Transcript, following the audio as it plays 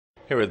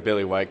Here with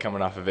Billy White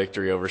coming off a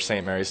victory over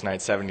St. Mary's tonight,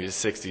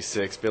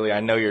 70-66. Billy,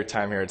 I know your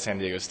time here at San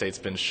Diego State's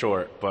been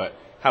short, but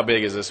how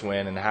big is this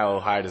win and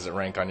how high does it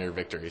rank on your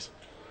victories?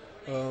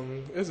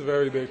 It's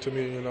very big to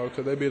me,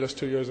 because they beat us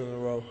 2 years in a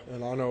row.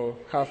 And I know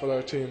half of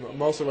our team,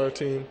 most of our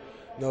team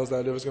knows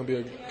that it was going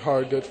to be a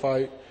hard, good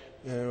fight.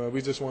 And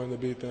we just wanted to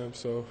beat them.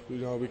 So,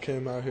 we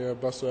came out here,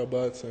 busted our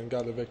butts, and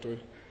got the victory.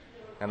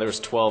 And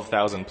there's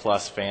 12,000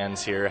 plus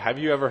fans here. Have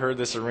you ever heard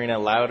this arena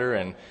louder?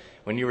 And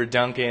when you were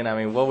dunking,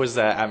 what was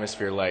that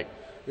atmosphere like?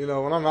 When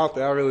I'm out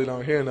there, I really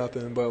don't hear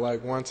nothing. But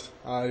once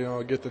I,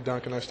 get the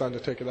dunk and I'm starting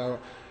to take it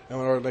out, and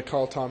whenever they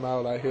call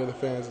timeout, I hear the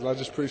fans. And I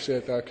just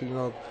appreciate that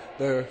because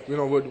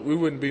we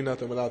wouldn't be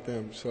nothing without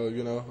them. So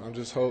I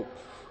just hope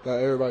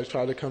that everybody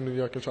try to come to New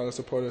York and try to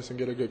support us and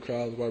get a good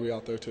crowd while we're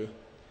out there too.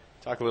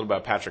 Talk a little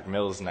about Patrick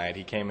Mills tonight.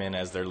 He came in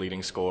as their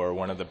leading scorer,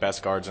 one of the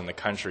best guards in the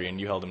country,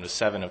 and you held him to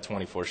 7 of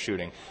 24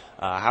 shooting.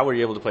 How were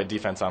you able to play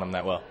defense on him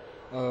that well?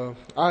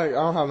 I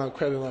don't have no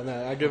credit on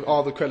that. I give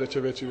all the credit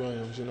to Richie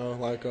Williams.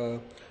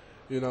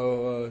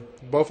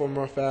 Both of them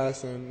are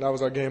fast, and that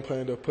was our game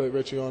plan to put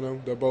Richie on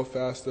them. They're both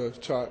fast.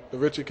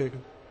 Richie can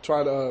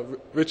try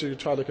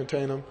to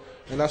contain them,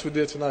 and that's what we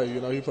did tonight.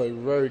 He played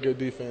very good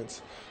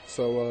defense.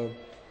 So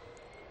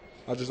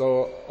I just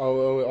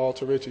owe it all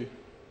to Richie.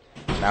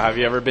 Now, have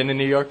you ever been to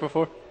New York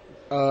before?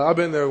 I've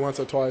been there once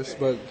or twice,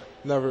 but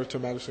never to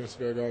Madison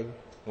Square Garden.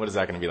 What is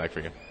that going to be like for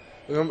you?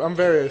 I'm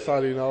very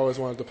excited. I always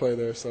wanted to play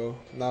there, so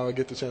now I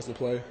get the chance to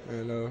play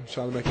and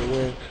trying to make a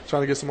win,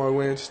 trying to get some more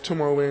wins, 2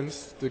 more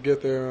wins to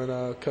get there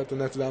and cut the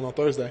Nets down on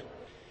Thursday.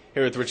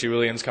 Here with Richie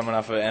Williams coming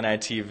off an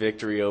NIT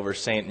victory over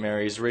St.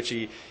 Mary's.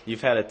 Richie,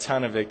 you've had a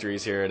ton of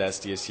victories here at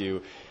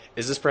SDSU.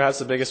 Is this perhaps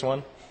the biggest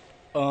one?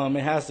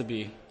 It has to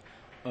be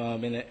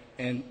in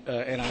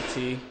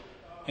NIT,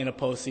 in a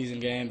postseason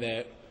game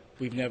that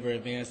we've never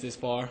advanced this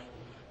far.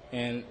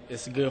 And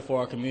it's good for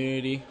our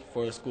community,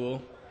 for the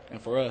school, and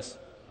for us.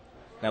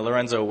 Now,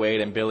 Lorenzo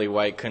Wade and Billy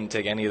White couldn't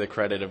take any of the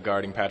credit of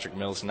guarding Patrick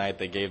Mills tonight.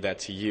 They gave that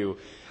to you.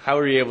 How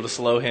were you able to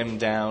slow him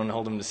down,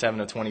 hold him to 7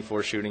 of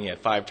 24 shooting? He had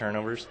 5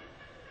 turnovers.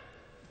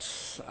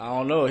 I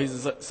don't know.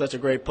 He's such a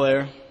great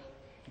player.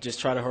 Just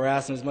try to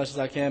harass him as much as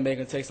I can, make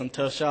him take some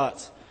tough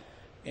shots.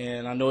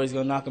 And I know he's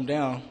going to knock him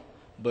down,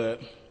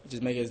 but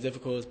just make it as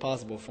difficult as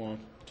possible for him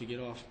to get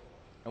off.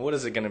 And what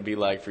is it going to be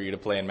like for you to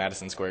play in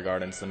Madison Square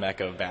Garden? It's the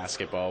mecca of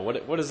basketball.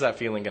 What is that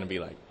feeling going to be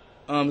like?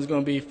 It's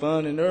going to be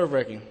fun and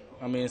nerve-wracking.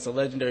 It's a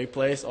legendary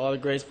place. All the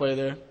greats play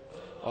there.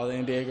 All the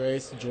NBA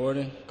greats,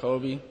 Jordan,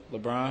 Kobe,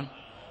 LeBron.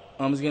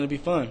 It's going to be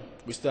fun.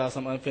 We still have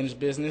some unfinished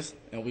business,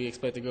 and we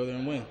expect to go there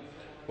and win.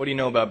 What do you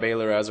know about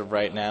Baylor as of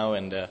right now,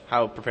 and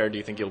how prepared do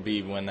you think you'll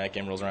be when that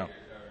game rolls around?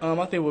 I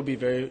think we'll be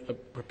very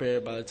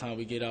prepared by the time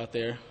we get out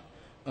there.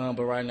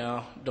 But right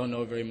now, don't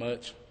know very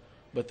much.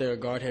 But they're a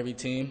guard-heavy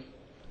team,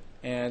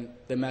 and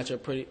they match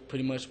up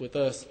pretty much with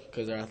us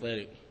because they're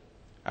athletic.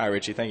 All right,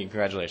 Richie, thank you.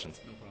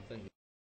 Congratulations. No problem.